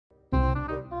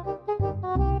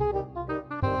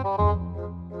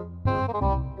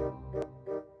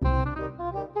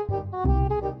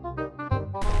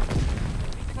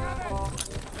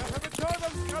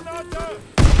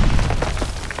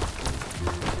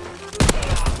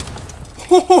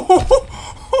What?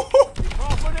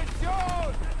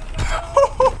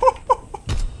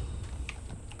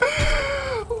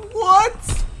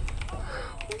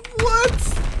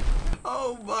 What?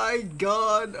 Oh my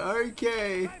god.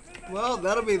 Okay. Well,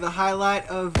 that'll be the highlight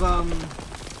of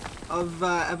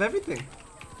everything.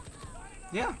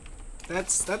 Yeah.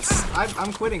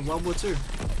 I'm quitting World War II.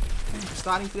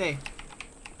 Starting today.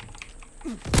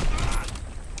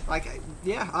 Like,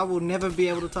 yeah, I will never be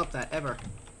able to top that, ever.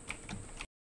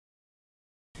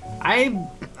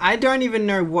 I don't even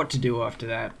know what to do after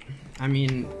that. I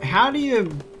mean, how do you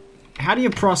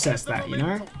process that, you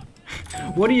know?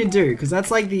 What do you do? Because that's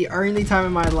like the only time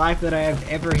in my life that I have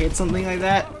ever hit something like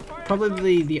that.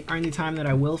 Probably the only time that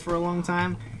I will for a long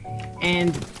time.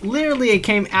 And literally it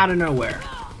came out of nowhere.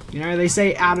 You know, they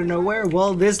say out of nowhere.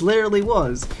 Well, this literally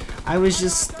was. I was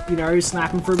just, you know,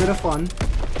 snapping for a bit of fun.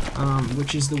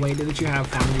 Which is the way that you have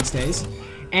fun these days.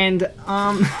 And,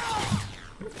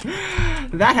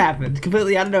 that happened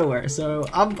completely out of nowhere. So,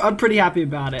 I'm pretty happy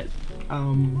about it.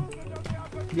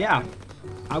 Yeah.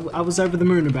 I was over the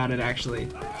moon about it, actually.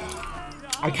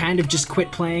 I kind of just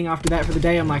quit playing after that for the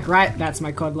day. I'm like, right, that's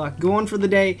my COD luck. Go on for the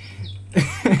day.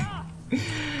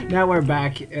 Now we're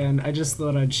back, and I just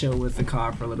thought I'd chill with the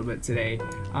car for a little bit today.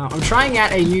 I'm trying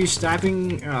out a new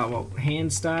sniping, well,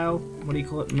 hand style. What do you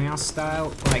call it? Mouse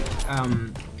style? Like,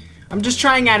 I'm just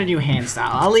trying out a new hand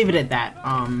style. I'll leave it at that.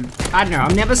 I don't know.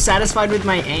 I'm never satisfied with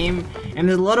my aim, and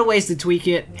there's a lot of ways to tweak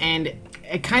it, and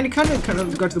it kind of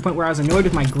got to the point where I was annoyed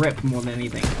with my grip more than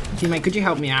anything. Teammate, could you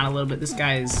help me out a little bit? This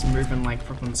guy is moving like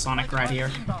freaking Sonic right here.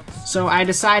 So I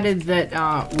decided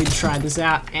that we'd try this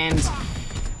out, and,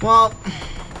 well,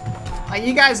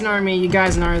 you guys know me, you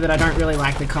guys know that I don't really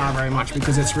like the car very much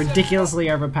because it's ridiculously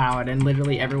overpowered and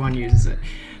literally everyone uses it.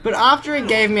 But after it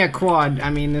gave me a quad, I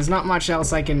mean, there's not much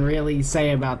else I can really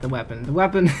say about the weapon. The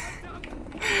weapon,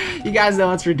 you guys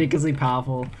know it's ridiculously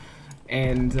powerful.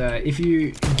 And if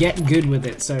you get good with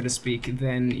it, so to speak,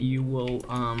 then you will,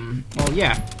 well,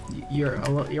 yeah,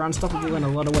 you're unstoppable in a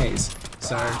lot of ways.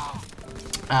 So,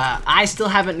 I still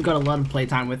haven't got a lot of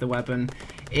playtime with the weapon.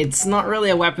 It's not really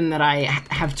a weapon that I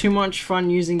have too much fun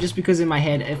using just because in my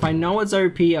head, if I know it's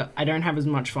OP, I don't have as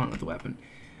much fun with the weapon.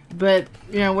 But,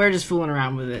 you know, we're just fooling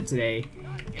around with it today.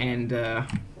 And,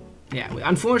 yeah,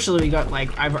 unfortunately we got,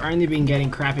 like, I've only been getting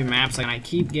crappy maps, and I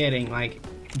keep getting, like,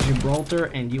 Gibraltar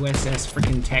and USS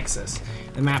freaking Texas.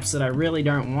 The maps that I really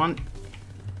don't want.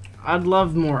 I'd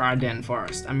love more Ardennes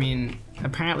Forest. I mean,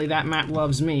 apparently that map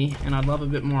loves me, and I'd love a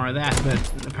bit more of that,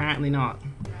 but apparently not.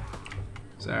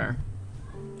 So...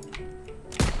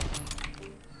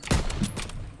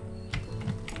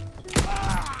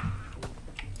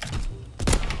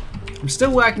 I'm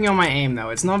still working on my aim though.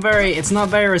 It's not very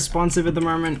responsive at the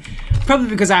moment. Probably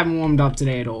because I haven't warmed up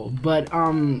today at all. But I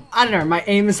don't know, my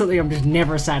aim is something I'm just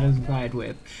never satisfied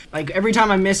with. Like every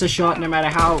time I miss a shot, no matter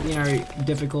how, you know,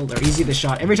 difficult or easy the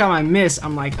shot, every time I miss,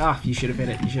 I'm like, oh, you should have hit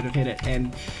it, you should have hit it.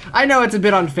 And I know it's a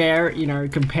bit unfair, you know,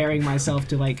 comparing myself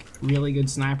to like really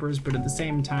good snipers, but at the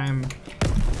same time,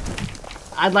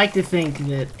 I'd like to think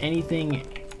that anything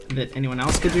that anyone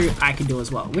else could do, I could do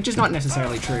as well. Which is not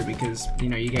necessarily true because, you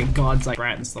know, you get gods like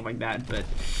Rat and stuff like that, but,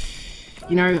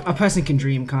 you know, a person can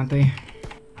dream, can't they?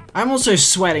 I'm also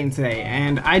sweating today,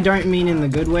 and I don't mean in the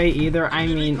good way either, I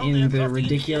mean in the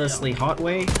ridiculously hot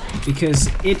way, because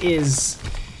it's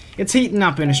heating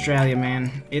up in Australia,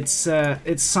 man. It's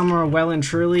summer well and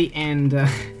truly, and,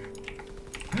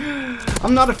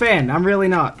 I'm not a fan, I'm really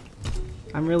not.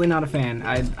 I'm really not a fan.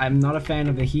 I'm not a fan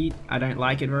of the heat. I don't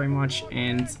like it very much,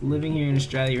 and living here in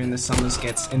Australia in the summers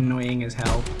gets annoying as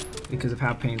hell because of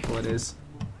how painful it is.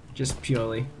 Just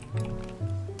purely.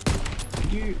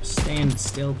 Could you stand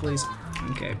still, please?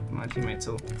 Okay, my teammates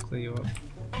will clear you up.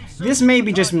 This may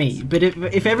be just me, but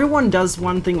if everyone does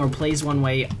one thing or plays one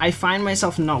way, I find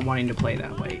myself not wanting to play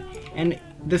that way. And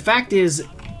the fact is,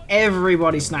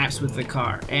 everybody snipes with the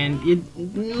car, and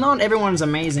not everyone's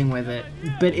amazing with it,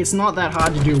 but it's not that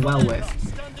hard to do well with.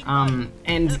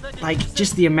 And like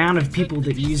just the amount of people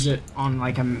that use it on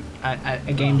like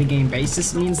a game-to-game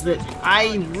basis means that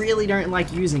I really don't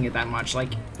like using it that much.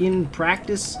 Like in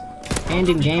practice and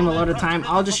in game, a lot of time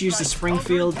I'll just use the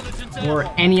Springfield or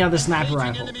any other sniper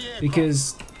rifle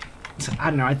because I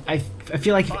don't know. I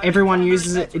feel like if everyone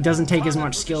uses it, it doesn't take as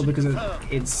much skill because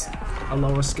it's a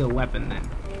lower skill weapon then.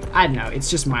 I don't know, it's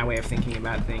just my way of thinking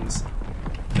about things.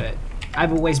 But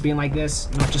I've always been like this,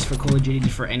 not just for Call of Duty,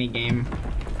 for any game.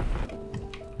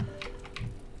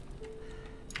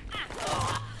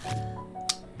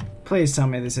 Please tell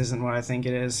me this isn't what I think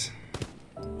it is.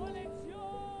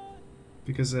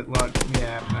 Because it looked,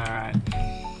 yeah, alright.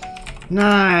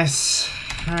 Nice.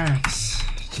 Alright.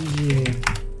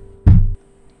 GG.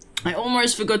 I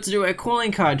almost forgot to do a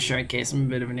calling card showcase. I'm a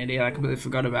bit of an idiot, I completely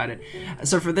forgot about it.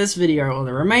 So for this video, or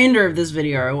the remainder of this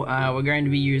video, we're going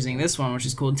to be using this one, which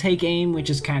is called Take Aim,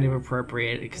 which is kind of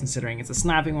appropriate considering it's a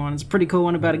sniping one. It's a pretty cool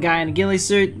one about a guy in a ghillie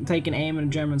suit taking aim at a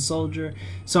German soldier.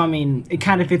 So I mean, it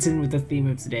kind of fits in with the theme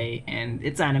of today, and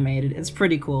it's animated, it's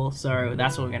pretty cool, so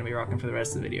that's what we're going to be rocking for the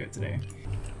rest of the video today.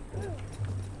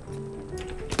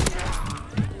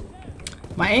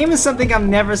 My aim is something I'm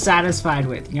never satisfied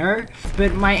with, you know?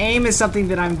 But my aim is something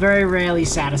that I'm very rarely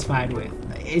satisfied with.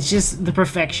 It's just the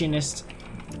perfectionist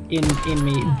in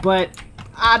me, but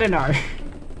I don't know.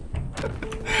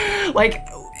 Like,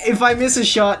 if I miss a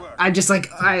shot, I just like,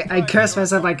 I curse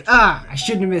myself like, I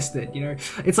shouldn't have missed it, you know?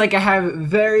 It's like I have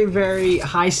very, very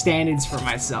high standards for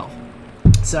myself.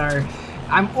 So,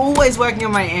 I'm always working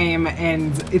on my aim,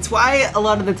 and it's why a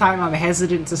lot of the time I'm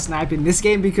hesitant to snipe in this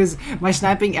game, because my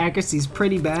sniping accuracy is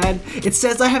pretty bad. It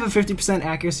says I have a 50%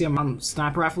 accuracy on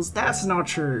sniper rifles. That's not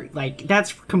true. Like,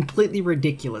 that's completely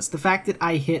ridiculous. The fact that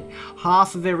I hit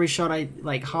half of every shot I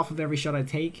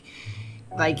take,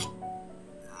 like,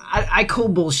 I call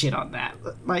bullshit on that.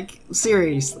 Like,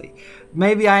 seriously.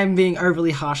 Maybe I am being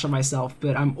overly harsh on myself,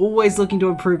 but I'm always looking to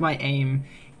improve my aim,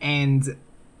 and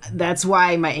that's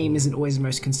why my aim isn't always the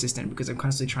most consistent, because I'm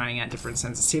constantly trying out different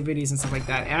sensitivities and stuff like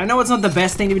that. And I know it's not the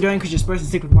best thing to be doing, because you're supposed to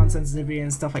stick with one sensitivity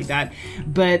and stuff like that,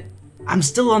 but I'm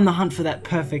still on the hunt for that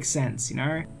perfect sense, you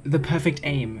know? The perfect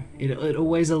aim. It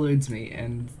always eludes me,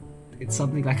 and it's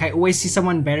something like I always see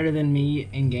someone better than me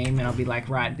in game, and I'll be like,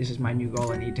 right, this is my new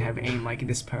goal, I need to have aim like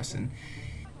this person.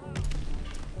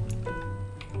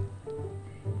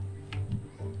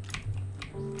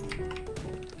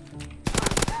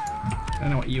 I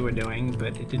don't know what you were doing,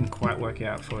 but it didn't quite work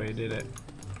out for you, did it?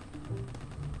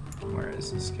 Where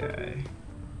is this guy?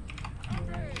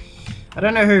 I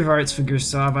don't know who votes for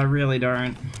Gustav, I really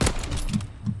don't.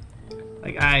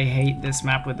 Like, I hate this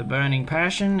map with a burning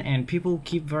passion, and people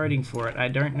keep voting for it. I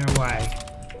don't know why.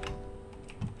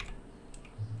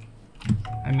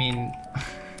 I mean,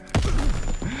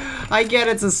 I get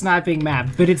it's a sniping map,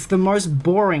 but it's the most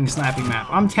boring sniping map,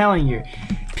 I'm telling you.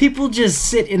 People just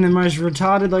sit in the most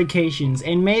retarded locations,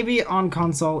 and maybe on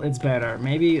console it's better.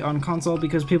 Maybe on console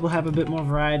because people have a bit more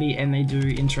variety and they do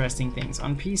interesting things.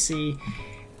 On PC,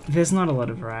 there's not a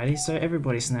lot of variety, so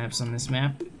everybody snipes on this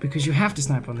map because you have to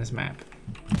snipe on this map.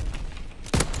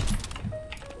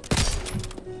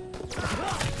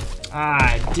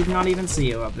 I did not even see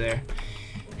you up there.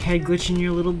 Head glitching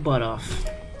your little butt off.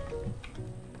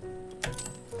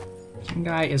 Some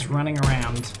guy is running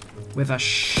around with a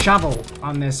shovel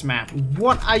on this map.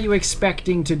 What are you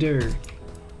expecting to do?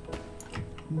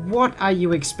 What are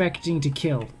you expecting to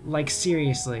kill? Like,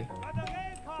 seriously.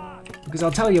 Because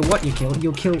I'll tell you what you kill.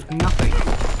 You'll kill nothing.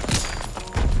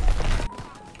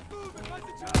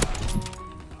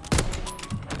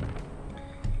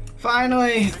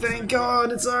 Finally! Thank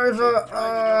God it's over!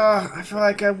 I feel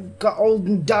like I got old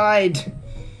and died.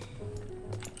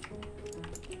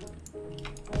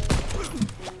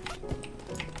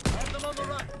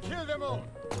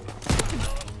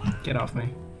 Get off me.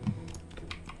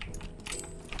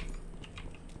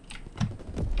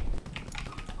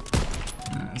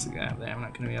 There's a guy up there, I'm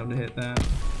not gonna be able to hit that.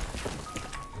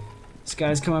 This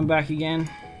guy's coming back again.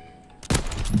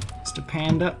 Mr.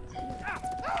 Panda.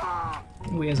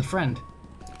 Oh, he has a friend.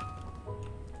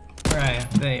 Where are you?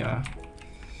 There you are.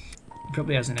 He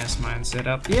probably has an S-mine set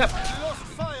up. Yep!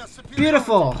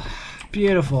 Beautiful!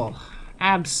 Beautiful.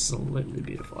 Absolutely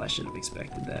beautiful. I should have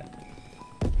expected that.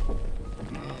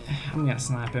 I'm gonna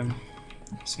snipe him.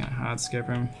 I'm just gonna hard scope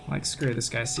him. Like, screw this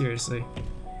guy, seriously.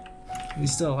 Is he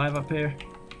still alive up here?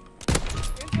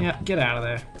 Yeah, get out of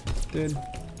there, dude.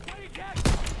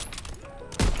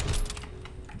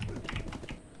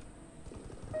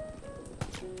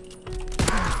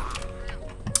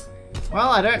 Well,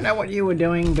 I don't know what you were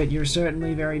doing, but you're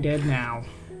certainly very dead now.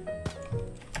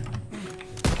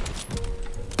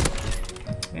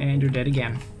 And you're dead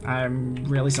again. I'm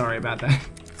really sorry about that.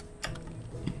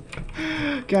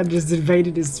 God just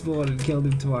invaded his spawn and killed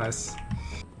him twice.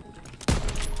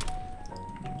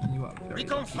 You are very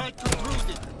lucky.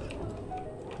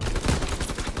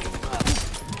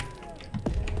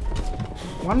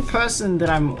 One person that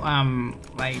I'm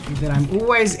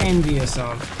always envious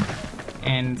of,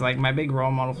 and like my big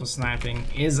role model for sniping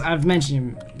is, I've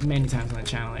mentioned him many times on the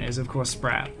channel, is of course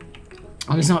Sprat.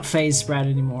 Oh, he's not FaZe Sprat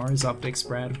anymore, he's Ampyx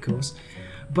Sprat, of course.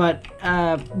 But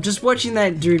just watching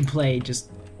that dude play just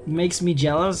makes me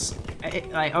jealous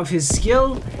of his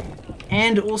skill,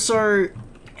 and also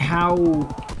how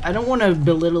I don't want to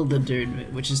belittle the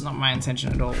dude, which is not my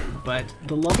intention at all, but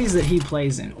the lobbies that he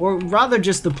plays in, or rather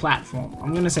just the platform,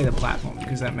 I'm going to say the platform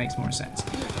because that makes more sense.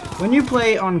 When you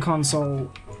play on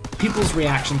console, people's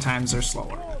reaction times are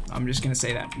slower. I'm just going to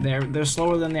say that. They're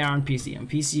slower than they are on PC. On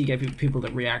PC, you get people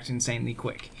that react insanely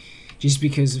quick, just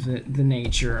because of the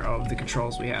nature of the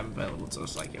controls we have available to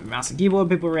us. Like a mouse and keyboard,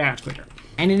 people react quicker.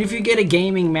 And then if you get a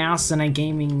gaming mouse and a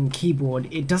gaming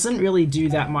keyboard, it doesn't really do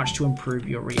that much to improve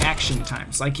your reaction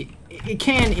times. Like it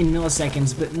can in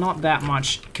milliseconds, but not that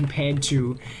much compared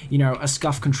to, you know, a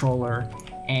SCUF controller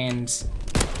and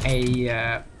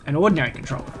an ordinary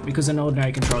controller, because an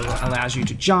ordinary controller allows you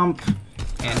to jump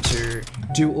and to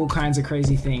do all kinds of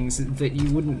crazy things that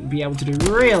you wouldn't be able to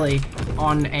do really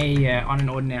on an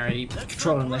ordinary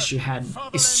controller unless you had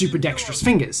super dexterous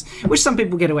fingers, which some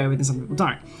people get away with and some people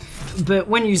don't. But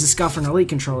when you use a SCUF or an Elite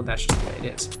controller, that's just the way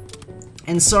it is.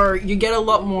 And so you get a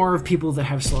lot more of people that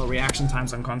have slow reaction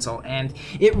times on console, and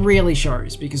it really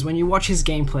shows, because when you watch his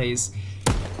gameplays,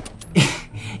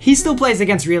 he still plays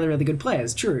against really, really good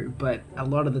players, true, but a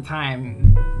lot of the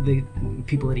time, the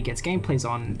people that he gets gameplays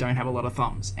on don't have a lot of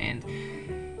thumbs, and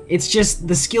it's just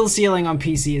the skill ceiling on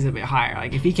PC is a bit higher.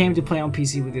 Like, if he came to play on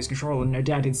PC with his controller, no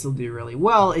doubt he'd still do really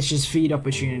well. It's just feed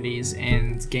opportunities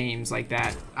and games like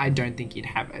that, I don't think he'd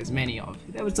have as many of.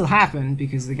 That would still happen,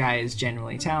 because the guy is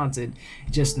genuinely talented,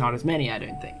 just not as many, I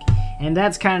don't think. And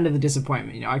that's kind of the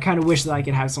disappointment, you know. I kind of wish that I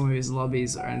could have some of his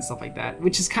lobbies and stuff like that,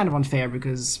 which is kind of unfair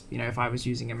because, you know, if I was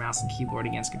using a mouse and keyboard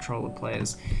against controller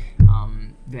players,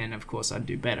 then of course I'd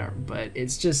do better. But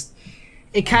it's just,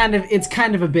 it's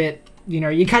kind of a bit, you know,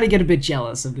 you kind of get a bit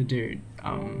jealous of the dude,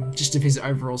 just of his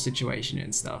overall situation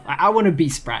and stuff. I want to be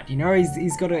Sprat, you know.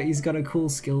 He's got a cool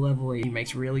skill level. He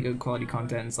makes really good quality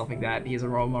content and stuff like that. He is a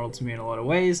role model to me in a lot of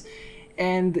ways,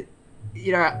 and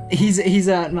you know, he's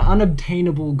an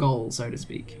unobtainable goal, so to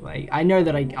speak. Like, I know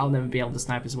that I'll never be able to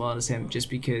snipe as well as him, just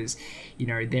because, you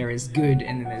know, there is good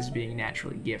and then there's being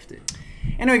naturally gifted.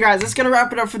 Anyway, guys, that's gonna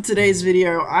wrap it up for today's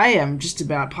video. I am just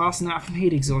about passing out from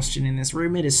heat exhaustion in this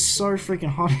room. It is so freaking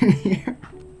hot in here.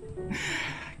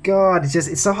 God,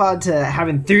 it's so hard to have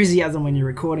enthusiasm when you're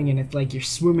recording, and it's like you're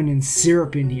swimming in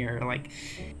syrup in here. Like,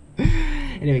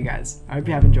 anyway, guys, I hope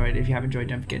you have enjoyed. If you have enjoyed,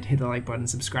 don't forget to hit the like button,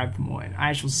 subscribe for more, and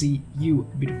I shall see you,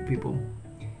 beautiful people,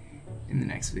 in the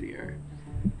next video.